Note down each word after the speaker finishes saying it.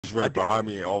just ran behind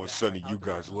me and all of a sudden you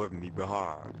guys left me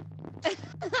behind.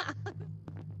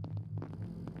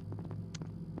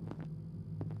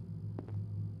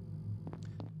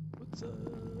 What's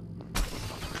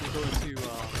we'll go into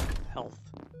health.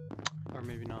 Or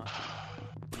maybe not.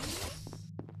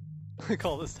 I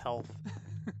call this health.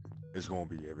 It's gonna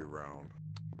be every round.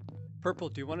 Purple,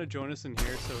 do you want to join us in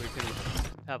here so we can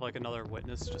have like another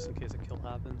witness just in case a kill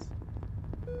happens?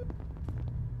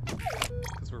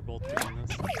 Because we're both doing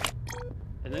this.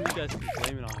 And then you guys can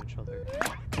blame it on each other.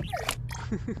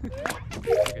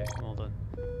 Okay, well done.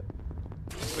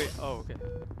 Wait, oh, okay.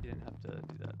 You didn't have to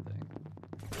do that thing.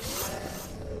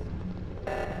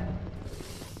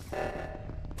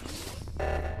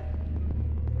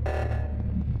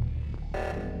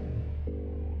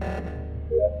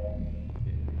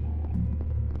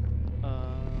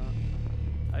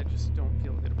 I just don't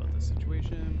feel good about this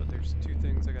situation, but there's two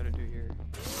things I gotta do here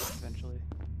eventually.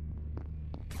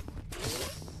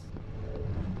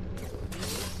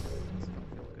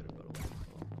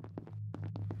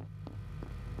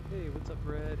 Hey, what's up,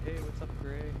 Red? Hey, what's up,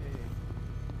 Gray? Hey.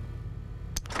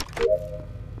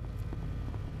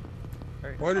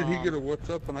 Alright, Why did he get a what's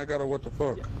up and I got a what the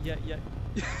fuck? Yeah.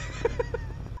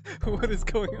 What is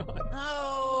going on?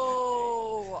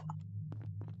 No!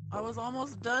 I was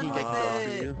almost done with it.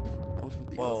 I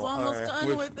was almost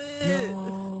done with it.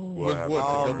 Was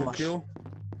what, the double kill?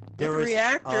 There was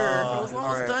reactor. I was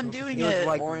almost done doing it.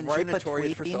 Like Orange right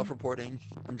notorious for between. self-reporting.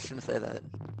 I'm just gonna say that.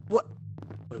 What?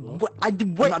 What? When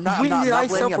did I I'm not blaming you, I'm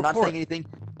not self-report? saying anything.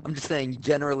 I'm just saying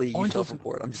generally you Orange was-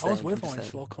 self-report. I'm just I saying. was with I'm just Orange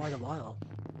saying. for quite a while.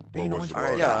 What Being was Orange the for-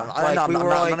 word? Yeah, Like, I'm we not,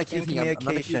 were I'm not like accusing in you. I'm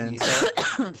not accusing you.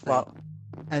 communications. Well,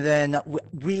 and then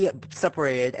we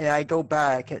separated, and I go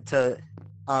back to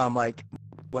like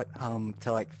what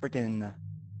to like freaking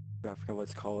I forgot what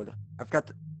it's called. I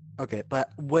forgot. Okay, but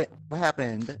what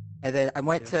happened? And then I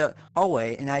went to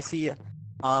hallway, and I see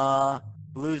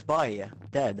Blue's body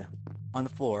dead on the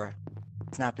floor,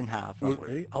 snapped in half.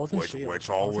 Really? I was in Which Shields. I was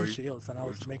hallway? in Shields, and I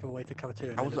was making my way to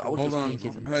cafeteria. I was Hold just on.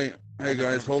 communicating. Hey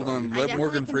guys, hold on. I Let definitely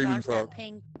Morgan can Freeman vouch that talk.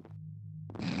 Pink,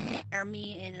 or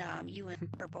me and you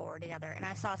and Purple were together, and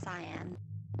I saw Cyan.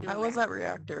 I was at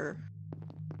reactor.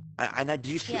 I did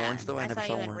you see Yeah, Orange though? I I never saw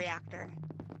saw you in Orange. reactor.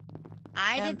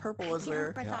 I And did. Purple I was can't there.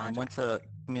 remember if Yeah, saw I Orange. went to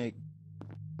communicate.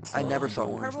 I never saw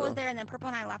Orange Purple was though. there, and then Purple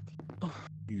and I left.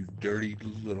 You dirty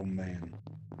little man.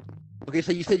 Okay,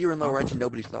 so you said you were in lower range and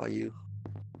nobody saw you.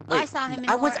 I saw him in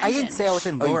I lower didn't engine. say I was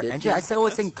in Oh, you lower did? engine. I said I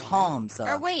was in That's fine. comms.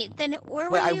 Or wait, then where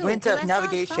were Wait, I you? went 'Cause to I saw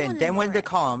navigation, someone then in went to lower-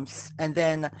 comms, and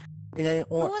then Who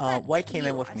was that? White came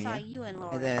in You. with I me, saw you in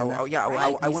lower and then Oh yeah,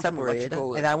 Right? I we went from separated,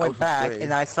 electrical. and I went was with back, Gray,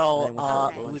 and I saw and then I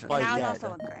went to Okay. Blue's Orange. body And I was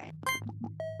dead. also with Gray.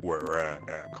 Where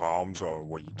at comms or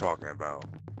what you talking about?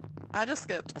 I just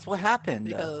skipped That's what happened.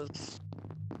 because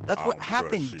That's what I'm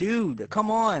happened, trusty. dude.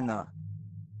 Come on.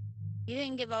 You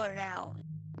didn't get voted out.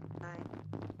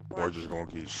 We're just gonna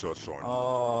keep sus on you.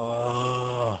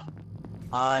 Oh,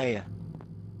 I.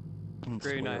 can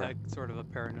Gray and I swear. had sort of a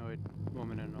paranoid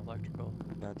woman in electrical.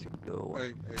 Got to go.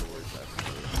 Hey, where's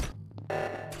that?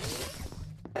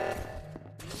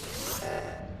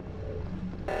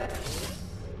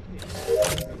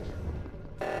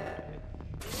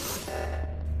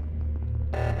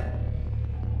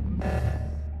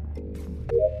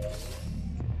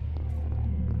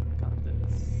 Got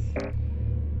this.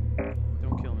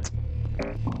 Don't kill me.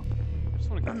 I just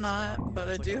want to. I'm not, but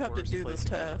I do have to do this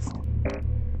task.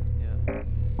 Yeah.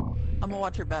 I'm gonna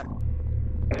watch your back.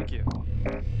 Thank you.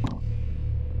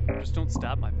 Just don't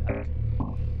stab my back.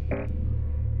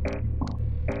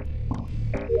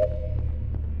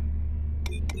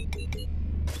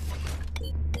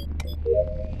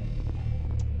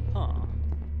 Huh.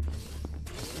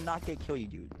 I'm not gonna kill you,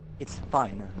 dude. It's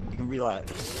fine. You can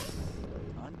relax.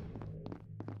 Huh?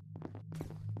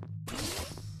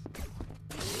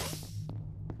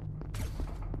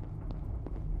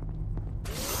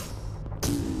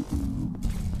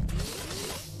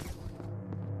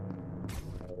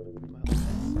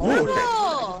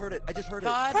 Oh, Purple! I just heard it.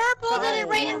 God, Purple did it God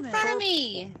right damn in it. front of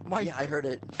me. Yeah, I heard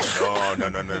it. No.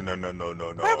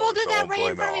 Purple did that Don't right in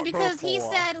blame front of it me on because he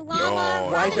Purple. said llama. No,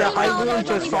 how I did you literally know it was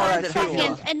just only saw 5 that too.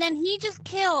 seconds? And then he just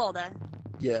killed.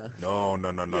 Yeah. No.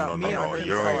 Yeah, me and You I ain't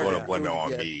heard gonna it. blame it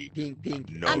on Yeah, me. Pink.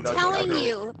 No, I'm no, telling no.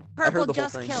 you, I heard Purple the whole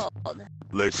just thing. killed.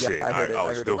 Listen, Yeah, I heard it, I I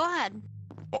was heard doing, Go ahead.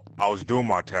 I was doing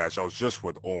my task. I was just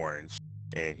with Orange,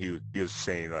 and he was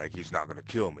saying like he's not gonna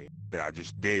kill me. Then I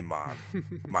just did my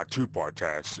two-part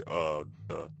task.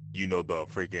 You know the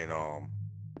freaking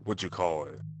what you call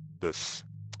it? This.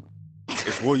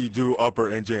 It's what you do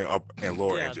upper engine up and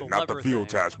lower Yeah, engine, the not the lever field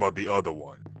thing. task, but the other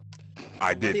one.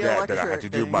 I did The that, then I had to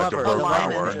do my rubber, defer the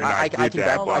line power, engine. and I I did can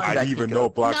that, back- but I I can didn't back even you know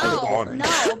up. Black was No, on.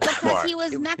 no, because But he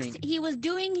was it was next. pink. He was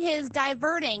doing his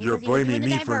diverting. you're because he was doing blaming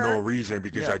the me for no divert. reason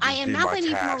because Yeah. I I just am did not my blaming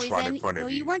you for no task right in reason. front No,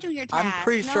 of you you. weren't doing your task. I'm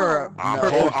pretty no. sure I'm No,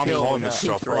 Purple calling killed this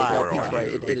stuff Pink's right, over Pink's on right,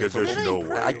 you it is because there's Literally, no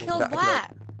Purple way. I can killed back it up.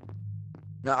 Black.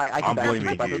 No, I I'm can back blaming you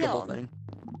up you. for the whole Killed. thing.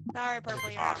 Sorry,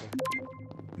 Purple, you're Ah, wrong.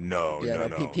 No, Yeah, no,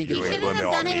 no, no. Pink You You ain't shouldn't blaming have it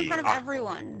done on it in me. front of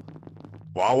everyone.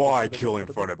 Why will I kill in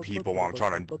front of people while I'm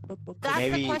trying to... That's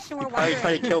maybe the question we're you probably try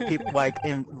to wondering. kill people like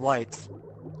in lights.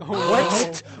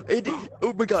 What?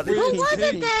 Oh my god, it's Who pink. was it's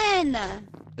it pink. then?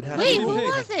 It has Wait, to who be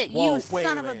pink. was it? Whoa, You wait,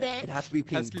 son of a wait. bitch. It has to be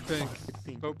pink. Has to be pink. It's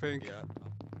pink. Vote pink.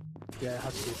 Yeah, it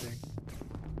has to be pink.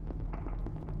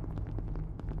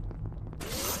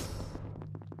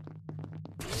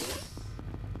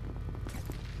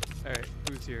 Alright,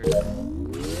 who's here?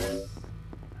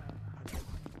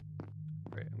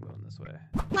 Right, I'm going this way.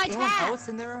 My Anyone tab. else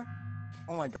in there?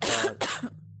 Oh my god.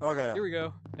 Okay. Here we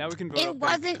go. Now we can vote. It up pink.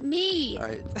 wasn't me.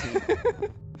 Alright, it's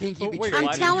pink. Pink, you Oh, wait, betrayed I'm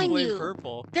why me. telling did you blame you.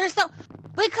 purple? There's so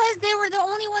because they were the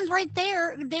only ones right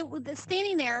there. They were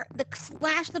standing there. The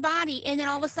slash the body, and then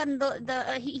all of a sudden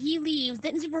he leaves.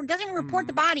 Doesn't even report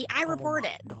the body. I Oh report my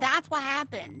it. God. That's what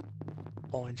happened.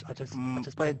 Orange, I just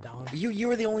but went down. You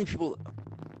were the only people.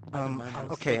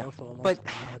 Okay, but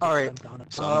alright.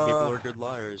 Some people are good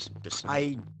liars. Just some.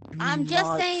 I. I'm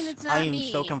just saying it's not I am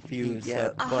me. so confused. Yeah,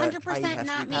 but 100% has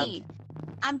not to have- me.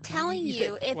 I'm telling You you,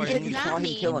 said- if Wait, You said it's you saw not him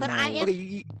me, kill him. but I am.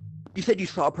 Okay, you said you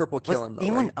saw Purple kill him. Was Though,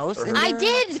 anyone right? else Or in her? I there?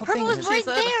 did. Purple was She right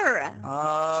said-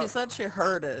 there. She said she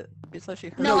heard it. She said she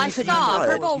heard No, No, I you said you saw. saw it.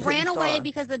 Purple You said ran you saw away it.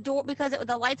 because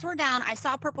the lights were down. I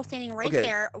saw Purple standing right Okay.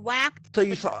 there, whacked. So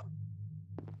you saw.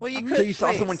 Well, you could. So you saw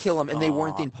wait. someone kill him, and they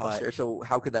weren't the Aw, imposter. So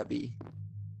how could that be?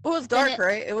 It was dark, it-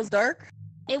 right? It was dark.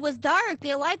 It was dark.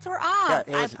 The lights were off.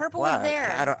 Yeah, it was Purple black. was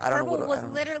there. I don't know Purple what- I was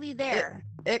don't- literally there.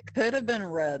 It could have been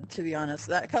red, to be honest.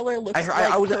 That color looks I heard.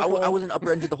 like I was. purple. I wasn't up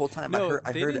engine the whole time. No,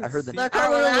 I they heard. didn't I heard the. see- That Oh,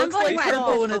 color well, I'm looks going like red.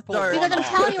 purple when it's Purple dark. Because I'm They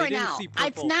telling you right didn't now, see it's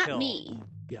Purple not kill. me.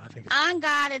 Yeah, I think it's On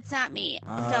God, it's not me. So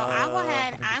I'll go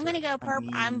ahead. I think I'm it's gonna go purple.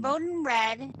 I'm mean- voting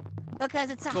red because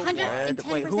it's But 110%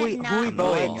 Wait, who we not me.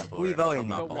 voting? not Who we for it. voting? I'm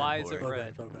not But why is for it it.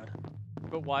 red? so good.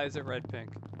 But why is it red pink?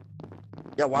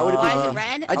 Yeah. Why would it be? Why is Uh, it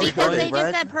red? I just Because voted they just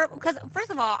red. said purple. Because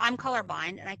first of all, I'm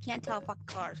colorblind and I can't tell fucking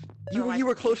colors. You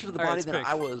were closer to the Alright, body it's than pink.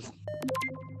 I was.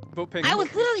 Vote pink. I was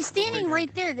literally standing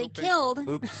right there. They Vote pink. killed.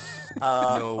 Oops.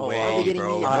 No oh, way,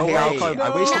 bro. Hey, I'll way. call-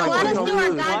 I wasted Now my let us vote. do our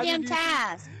Why goddamn did you-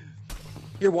 task.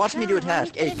 Here, watch me do a God, let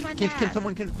me task. Hey, finish my can task.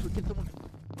 someone? Can someone?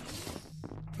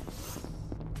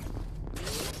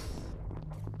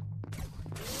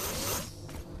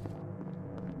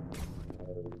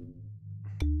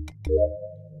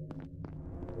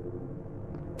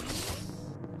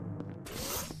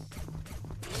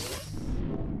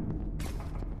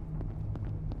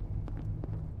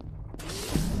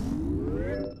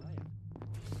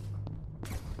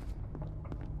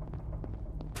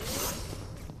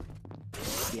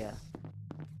 Yeah.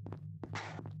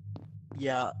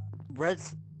 Yeah,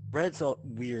 Red's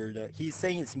weird. He's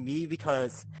saying it's me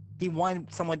because he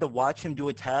wanted someone to watch him do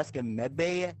a task in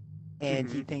medbay, and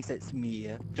he thinks it's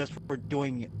me just for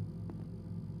doing it.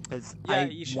 Because Yeah, I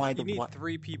you wanted to need watch.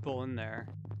 3 people in there.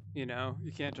 You know,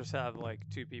 you can't just have like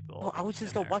 2 people. Well, I was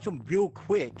just in gonna there. watch him real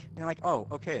quick, and like, oh,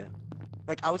 okay.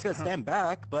 Like I was gonna stand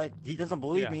back, but he doesn't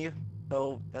believe Yeah. me,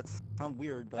 so that's kind of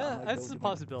weird. But I'm Yeah, gonna that's go a with him.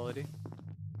 possibility.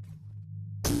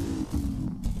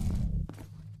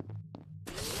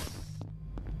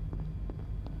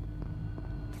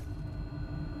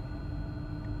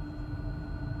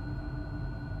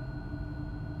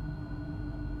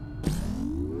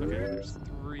 Okay, there's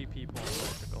 3 people in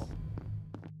electrical.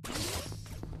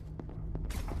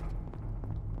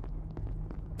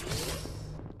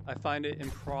 I find it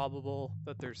improbable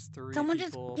that there's 3 Someone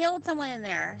just people. killed someone in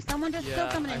there. Someone just Yeah,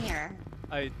 killed someone in I- here.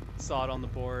 I saw it on the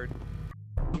board.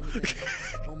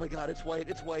 Oh my god, it's white.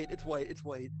 It's white. It's white. It's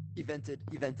white. He vented.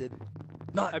 He vented.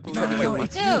 I believe No, you.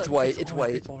 it's Dude. white. It's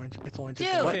white. It's orange. It's orange. Dude.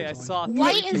 It's orange. Okay, I it's saw orange.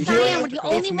 White and You cyan were the killed-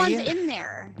 only it's ones me? in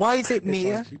there. Why is it It's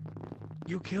me? orange.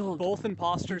 You killed. Both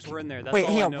imposters were in there. That's Wait,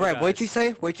 all hang I on, know, Brad. What'd guys. you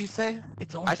say? What'd you say?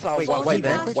 It's orange. I saw Wait, white, white white,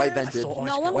 vented? white I vented. saw orange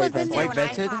No kill. one White was in vented. there White when I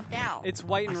vented? popped out. It's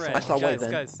white and I red. saw- I saw white guys,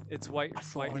 then. guys, it's white, I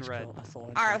saw white and orange red. kill. I saw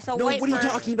orange Alright, kill. so No, white what are you first.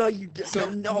 talking about? You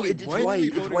no, it's what? white.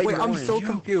 It's Wait, white. Wait, and I'm orange. so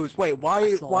confused. Wait, why?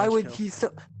 I saw Why orange would kill. he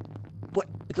so?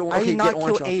 It's orange. I did Okay, not get orange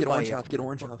kill off. Get orange anybody. off. Get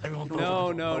orange off. Everyone vote No,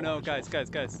 orange. no, Vote no, orange. guys.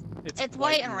 It's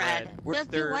white and red. Just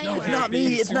do They're- white No, and it's red. not me.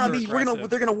 It's not me. super We're gonna. aggressive.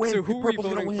 They're gonna win. So who are we Purple's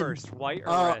gonna voting win. first? White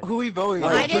or red? Who we voting?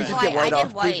 White. I did Please just white. get white I did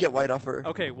off. Please white. get white off her.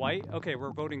 Okay, white? Okay,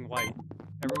 we're voting white.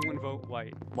 Everyone vote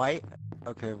white. White?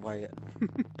 Okay, white.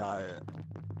 Got it.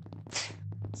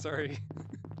 Sorry.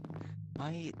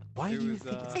 Why It do you was,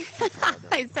 think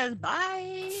It says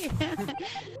bye.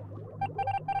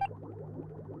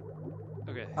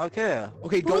 Okay. Okay.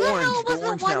 Okay, Who go the orange. hell Go was the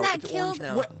orange one now. that It's orange killed-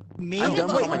 now. What? Me? I'm done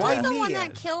Who with was my why turn. the me? one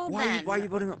that killed Why then? are you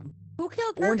voting on... Who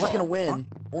killed Orange is purple? gonna win.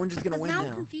 Orange is gonna Because win now now.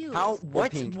 I'm confused. How?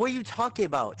 What? pink. What are you talking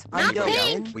about? Not I'm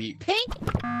pink. going. We Pink?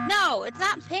 No, it's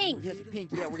not pink. Yes, pink.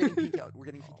 Yeah, we're getting pink out. We're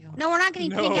getting pink out. No, we're not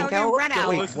getting pink No. out. We're getting red out.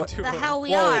 Wait, Listen what? to The her. hell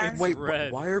we Whoa, are. wait,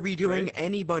 Red. why are we doing Right?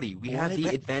 anybody? We have the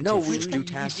What? advantage. No, we we do you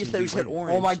tasks just and said we we said win.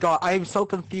 orange. Oh my god, I am so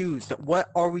confused. What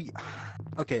are we?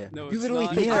 Okay. No, You it's literally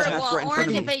not. think Yeah. the Alright, task well, right in front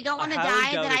orange, of if me. you don't want to I highly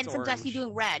die, doubt then I'd it's suggest you orange.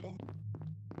 doing red.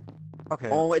 Okay.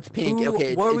 Oh, it's pink. Who-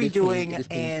 Okay, what are we it is pink. doing? It is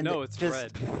pink. And No, it's just,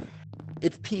 red.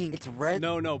 It's pink. It's red.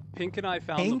 No, Pink and I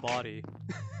found Pink? the body.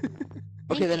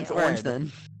 Okay, then Thank it's you. orange Red.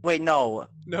 then. Wait, no.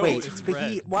 No, wait, it's but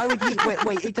red. he. Why would he?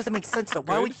 Wait. It doesn't make sense though.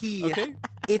 Why would Good? he? Okay.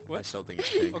 If I still think it's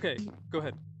pink. Okay. Go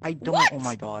ahead. I don't. What? Oh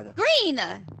my god. Green!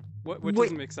 What Wait.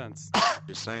 doesn't make sense?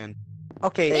 Just saying.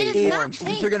 Okay. It is Hey, not orange. pink.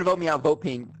 Since you're gonna vote me out, vote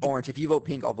pink. Orange. If you vote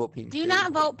pink, I'll vote pink. Do too.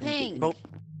 not vote pink. Vote-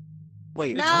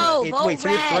 Wait. No, if, vote wait. So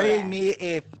you're red. threatening me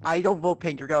if I don't vote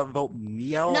pink, you're gonna vote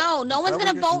me out? No, no Is one's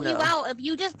that gonna what vote you no. out. If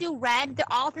you just do red,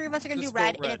 all three of us are gonna Just do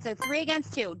red, vote and it's a 3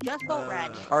 against 2. Just vote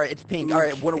red. All right, it's pink. All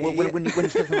right, when it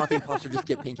says I'm not the imposter, just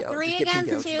get pink out. 3 Just get pink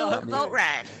against out. 2, Stop me. vote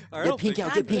red. I Get don't pink think.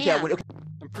 out. Get pink out. Goddamn. Okay.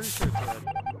 I'm pretty sure it's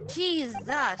red. Jesus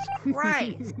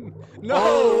Christ. No!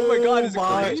 Oh my god, is it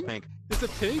my- green? It's pink. Is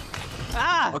it pink?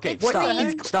 Ah! Okay, It's What stop.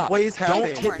 green. Stop. What is Don't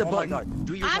happening? hit the Oh my button. god.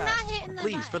 Do your I'm task. not hitting the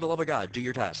Please, button. for the love of God, do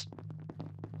your task.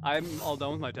 I'm all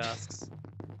done with my tasks.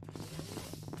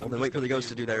 Well, then wait for the ghost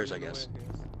to do theirs, I guess.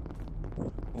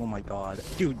 Oh my god.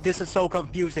 Dude, this is so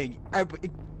confusing.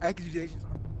 Accusations.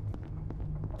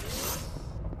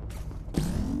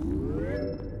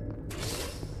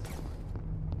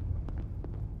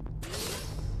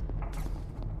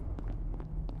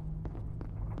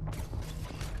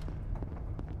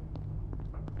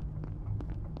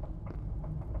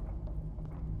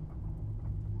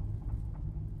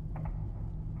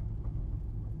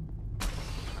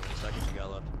 Seconds you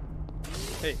got left.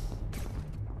 Hey,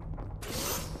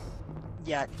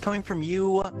 Yeah, coming from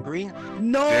you, Green.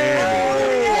 No!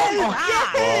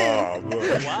 Oh,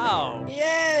 look. wow!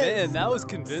 Yes! Man, that was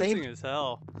convincing Same- as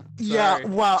hell. Yeah, Sorry.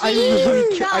 wow, I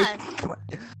really Jesus!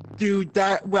 dude,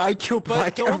 that when I killed But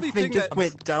Black, the only everything thing just that-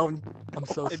 went down. I'm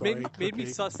so It sorry. made me Cookie.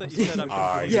 sus that you said I'm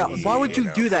I confused. Yeah, need why would you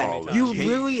an do that? apology. You Pink.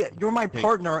 really, you're my Pink.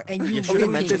 partner, and you You should really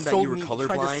have mentioned just that sold you were me, tried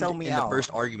to sell colorblind me in the out. first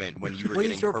argument when you were What is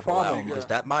getting your purple problem? out, because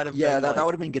that might have Yeah, been that like,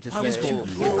 would have been good to I was say. too You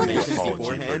cool. owe me an Beforehand.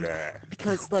 apology for that.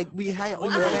 Because like we had, What we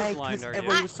color had, blind because are you?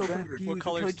 everyone was so What confused. we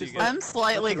colors could've do you just, get? I'm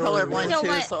slightly colorblind So too,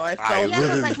 what- so I I felt Yeah,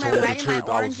 literally like my told the red and my truth.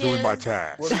 I was doing my oranges.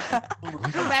 task. Red, I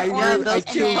yeah, really- orange, those and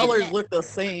two then- colors look the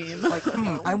same. like,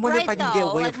 I wonder if I Right can get though,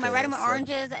 away like with my red and my this.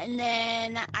 oranges, and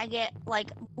then I get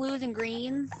like blues and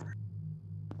greens.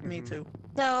 Me too.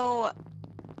 So,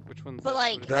 Which one's But, that?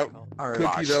 like- What is That- it called? Alright. Cookie,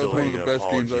 I that was still one of need the an best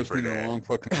games apology I've for seen in a that. long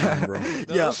fucking time, bro.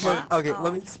 Yeah, was but, fun. okay,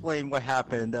 let me explain what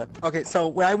happened. Okay, so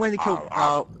when I went to kill,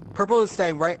 Ow, purple was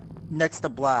staying right next to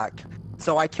black,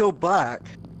 so I killed black,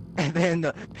 and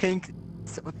then pink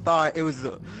thought it was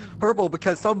purple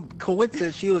because some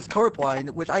coincidence she was colorblind,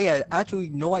 which I had actually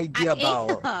no idea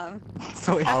about. am.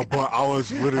 So But I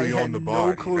was literally I had on the no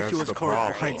body. clue she That's was the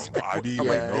problem. colorblind. I didn't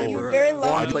Yeah, even you know. were very I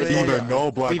lucky. didn't even know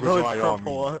Black we was both right on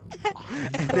me. purple,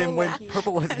 and then when lucky.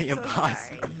 purple was the I'm so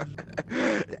imposter,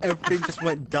 everything just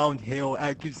went downhill.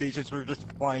 Accusations were just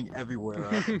flying everywhere.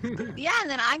 Yeah, and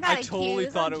then I got I accused. totally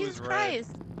thought it Jesus was red.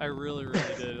 Christ. I really, really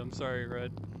did. I'm sorry,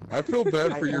 Red. I feel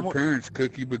bad for I your almost- parents,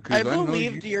 Cookie, because I know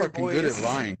believed you're your fucking good at voice.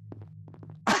 lying.